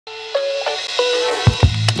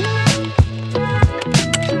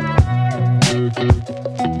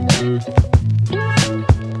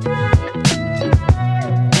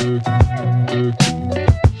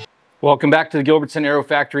Welcome back to the Gilbertson Aero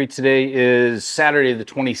Factory. Today is Saturday, the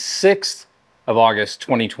 26th of August,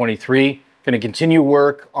 2023. Going to continue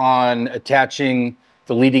work on attaching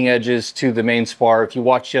the leading edges to the main spar. If you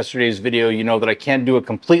watched yesterday's video, you know that I can't do it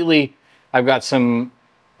completely. I've got some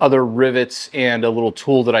other rivets and a little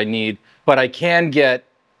tool that I need, but I can get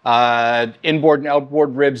inboard and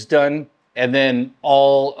outboard ribs done, and then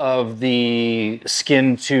all of the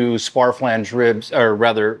skin to spar flange ribs, or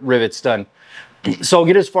rather rivets done. So I'll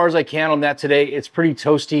get as far as I can on that today. It's pretty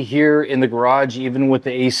toasty here in the garage, even with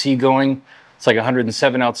the AC going. It's like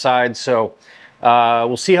 107 outside. So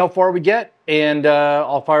we'll see how far we get, and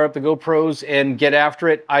I'll fire up the GoPros and get after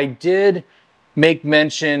it. I did make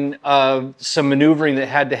mention of some maneuvering that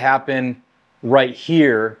had to happen right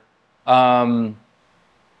here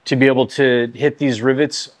to be able to hit these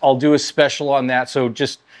rivets. I'll do a special on that. So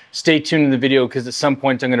just stay tuned in the video, because at some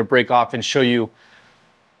point I'm going to break off and show you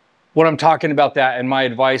what I'm talking about that and my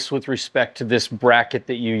advice with respect to this bracket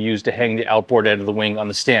that you use to hang the outboard end of the wing on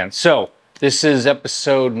the stand. So this is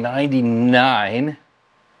episode 99.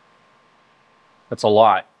 That's a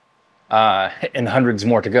lot, and hundreds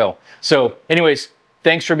more to go. So anyways,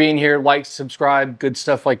 thanks for being here. Like, subscribe, good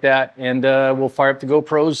stuff like that. And we'll fire up the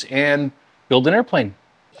GoPros and build an airplane.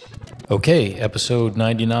 Okay, episode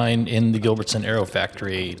 99 in the Gilbertson Aero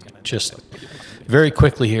Factory. Just very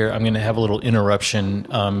quickly here, I'm going to have a little interruption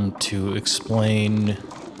to explain,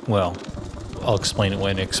 well, I'll explain it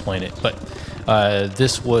when I explain it, but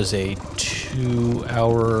this was a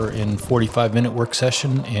 2-hour and 45-minute work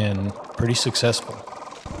session and pretty successful.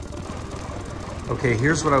 Okay,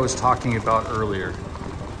 here's what I was talking about earlier.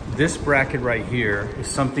 This bracket right here is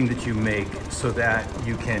something that you make so that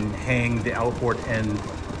you can hang the outboard end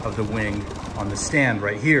of the wing on the stand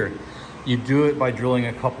right here. You do it by drilling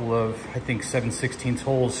a couple of, I think, 7/16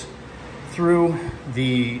 holes through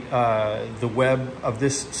the web of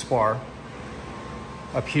this spar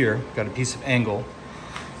up here. Got a piece of angle,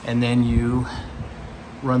 and then you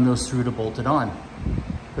run those through to bolt it on.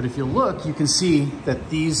 But if you look, you can see that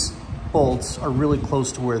these bolts are really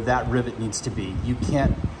close to where that rivet needs to be. You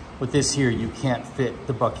can't, with this here, you can't fit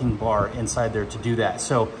the bucking bar inside there to do that.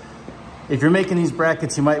 So if you're making these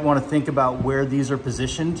brackets, you might want to think about where these are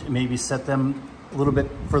positioned and maybe set them a little bit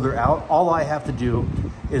further out. All I have to do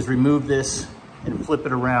is remove this and flip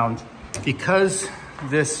it around. Because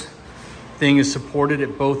this thing is supported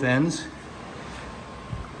at both ends,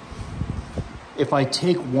 if I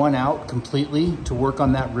take one out completely to work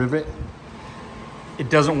on that rivet, it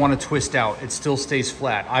doesn't want to twist out. It still stays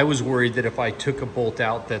flat. I was worried that if I took a bolt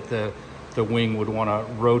out that the wing would want to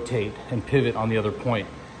rotate and pivot on the other point.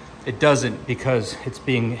 It doesn't, because it's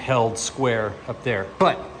being held square up there.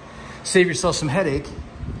 But save yourself some headache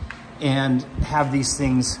and have these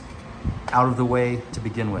things out of the way to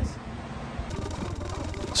begin with.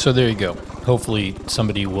 So there you go. Hopefully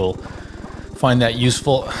somebody will find that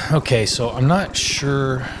useful. Okay, so I'm not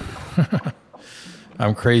sure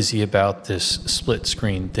I'm crazy about this split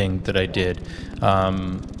screen thing that I did.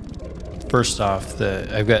 First off,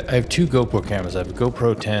 I have two GoPro cameras. I have a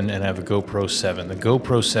GoPro 10 and I have a GoPro 7. The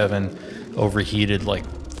GoPro 7 overheated like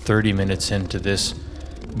 30 minutes into this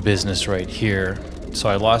business right here. So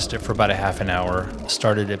I lost it for about a half an hour,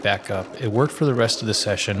 started it back up. It worked for the rest of the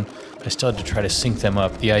session. I still had to try to sync them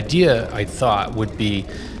up. The idea, I thought, would be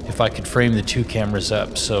if I could frame the two cameras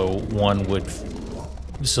up so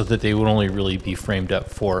that they would only really be framed up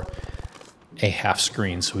for a half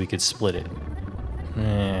screen so we could split it.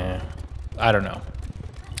 I don't know.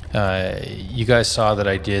 You guys saw that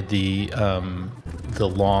I did the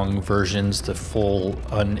long versions, the full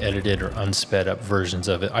unedited or unsped up versions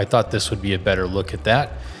of it. I thought this would be a better look at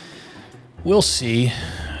that. We'll see.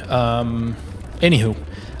 Anywho,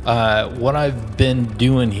 what I've been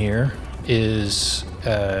doing here is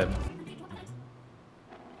the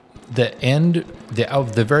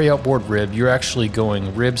very outboard rib, you're actually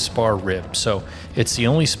going rib, spar, rib. So it's the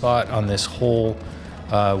only spot on this whole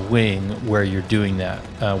wing where you're doing that,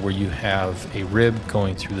 where you have a rib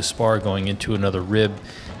going through the spar, going into another rib,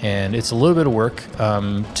 and it's a little bit of work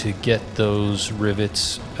to get those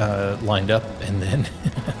rivets lined up, and then,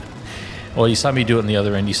 well, you saw me do it on the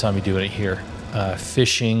other end, you saw me doing it here,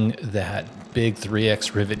 fishing that big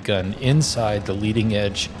 3X rivet gun inside the leading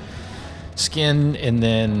edge skin, and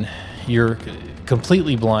then you're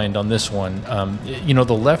completely blind on this one. You know,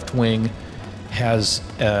 the left wing has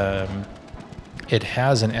it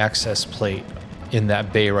has an access plate in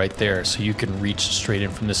that bay right there, so you can reach straight in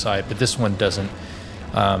from the side, but this one doesn't.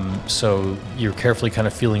 So you're carefully kind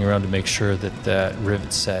of feeling around to make sure that that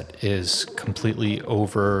rivet set is completely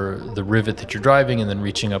over the rivet that you're driving, and then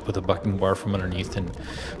reaching up with a bucking bar from underneath. And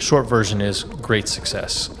short version is great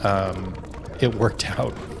success. It worked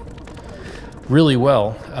out really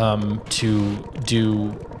well to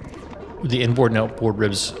do the inboard and outboard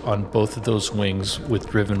ribs on both of those wings with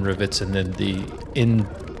driven rivets, and then the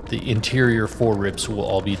interior four ribs will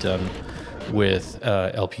all be done with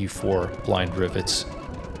LP4 blind rivets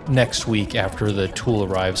next week after the tool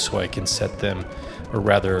arrives, so I can set them, or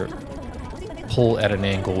rather pull at an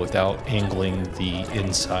angle without angling the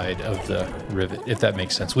inside of the rivet, if that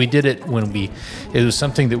makes sense. We did it when it was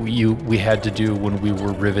something that we had to do when we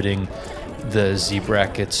were riveting the Z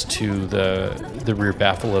brackets to the rear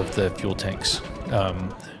baffle of the fuel tanks.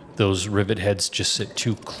 Those rivet heads just sit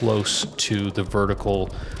too close to the vertical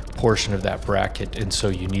portion of that bracket, and so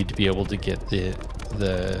you need to be able to get the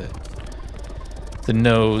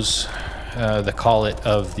nose, the collet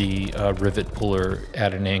of the rivet puller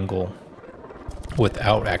at an angle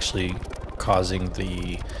without actually causing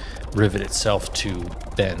the rivet itself to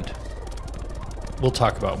bend. We'll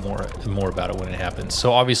talk about more about it when it happens.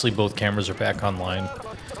 So obviously both cameras are back online.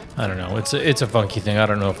 I don't know, it's a funky thing. I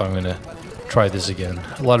don't know if I'm gonna try this again.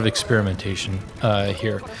 A lot of experimentation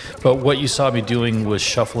here. But what you saw me doing was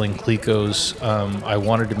shuffling clecos. I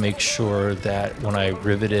wanted to make sure that when I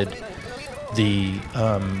riveted the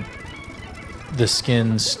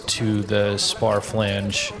skins to the spar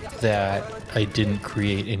flange that I didn't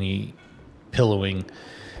create any pillowing.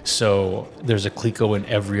 So there's a cleco in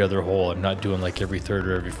every other hole. I'm not doing like every third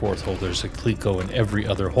or every fourth hole. There's a cleco in every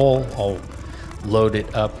other hole. I'll load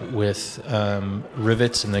it up with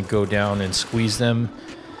rivets and then go down and squeeze them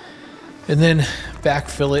and then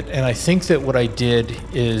backfill it. And I think that what I did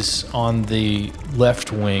is on the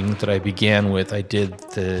left wing that I began with, I did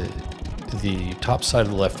the top side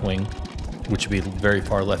of the left wing, which would be very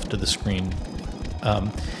far left of the screen.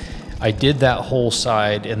 I did that whole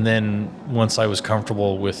side, and then once I was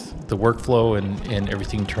comfortable with the workflow and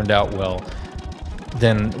everything turned out well,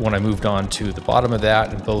 then when I moved on to the bottom of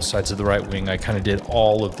that and both sides of the right wing, I kind of did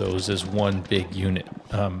all of those as one big unit.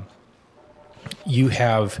 You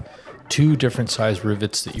have two different size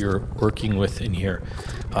rivets that you're working with in here.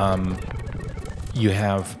 You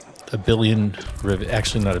have a billion rivet,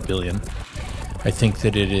 actually not a billion. I think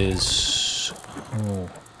that it is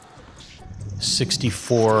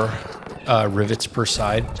 64 rivets per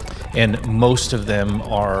side, and most of them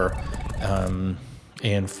are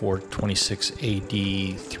and 426 AD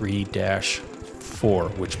 3-4,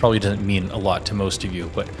 which probably doesn't mean a lot to most of you,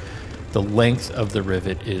 but the length of the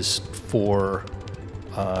rivet is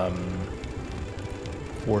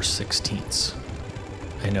 4/16.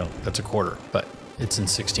 I know that's a quarter, but it's in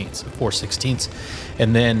 16ths, 4/16.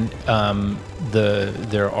 And then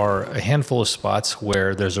there are a handful of spots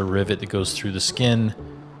where there's a rivet that goes through the skin,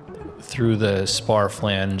 through the spar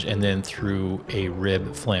flange, and then through a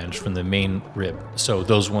rib flange from the main rib. So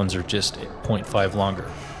those ones are just 0.5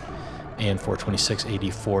 longer, and 426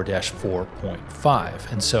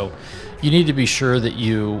 84-4.5. And so you need to be sure that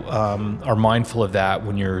you are mindful of that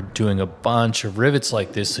when you're doing a bunch of rivets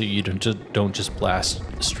like this, so you don't just blast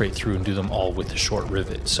straight through and do them all with the short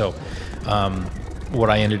rivet. So what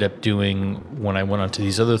I ended up doing when I went onto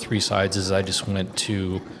these other three sides is I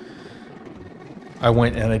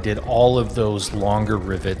went and I did all of those longer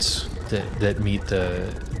rivets that meet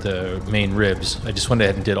the main ribs. I just went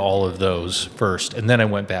ahead and did all of those first, and then I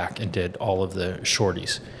went back and did all of the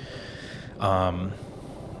shorties.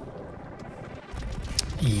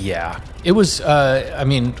 Yeah, it was, I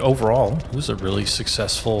mean, overall, it was a really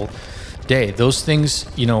successful day. Those things,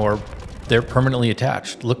 you know, they're permanently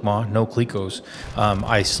attached. Look, Ma, no clecos.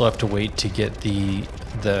 I still have to wait to get the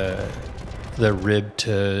rib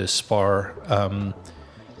to spar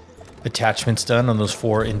attachments done on those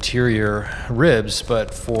four interior ribs,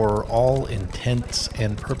 but for all intents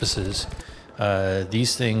and purposes,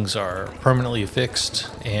 these things are permanently affixed,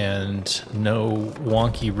 and no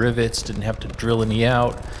wonky rivets. Didn't have to drill any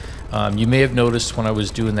out. You may have noticed when I was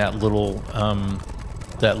doing that little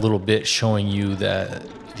bit showing you that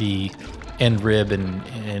the end rib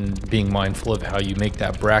and being mindful of how you make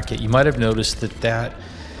that bracket, you might have noticed that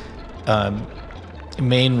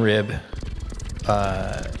main rib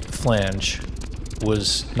flange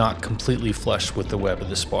was not completely flush with the web of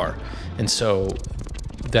the spar, and so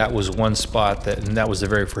that was one spot and that was the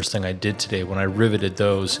very first thing I did today when I riveted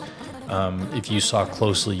those. If you saw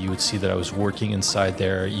closely, you would see that I was working inside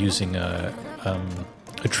there using a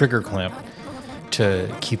trigger clamp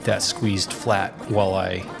to keep that squeezed flat while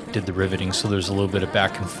I did the riveting. So there's a little bit of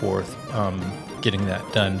back and forth getting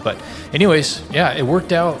that done. But anyways, yeah, it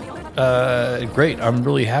worked out great. I'm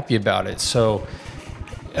really happy about it. So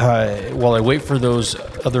while I wait for those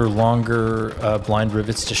other longer blind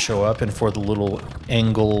rivets to show up, and for the little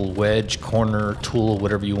angle, wedge, corner tool,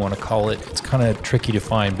 whatever you want to call it, it's kind of tricky to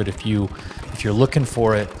find. But if you're looking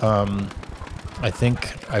for it, I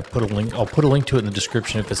think I put a link. I'll put a link to it in the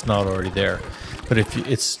description if it's not already there. But if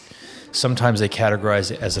it's sometimes they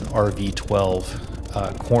categorize it as an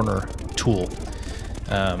RV-12 corner tool,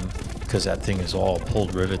 because that thing is all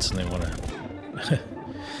pulled rivets, and they want to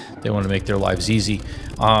they want to make their lives easy.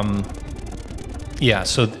 Yeah,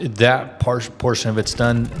 so that portion of it's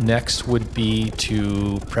done. Next would be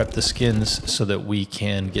to prep the skins so that we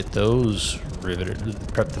can get those riveted,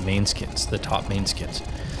 prep the main skins, the top main skins,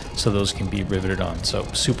 so those can be riveted on. So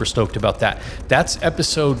super stoked about that. That's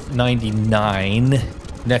episode 99.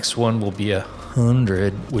 Next one will be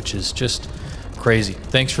 100, which is just crazy.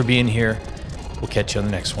 Thanks for being here. We'll catch you on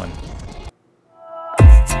the next one.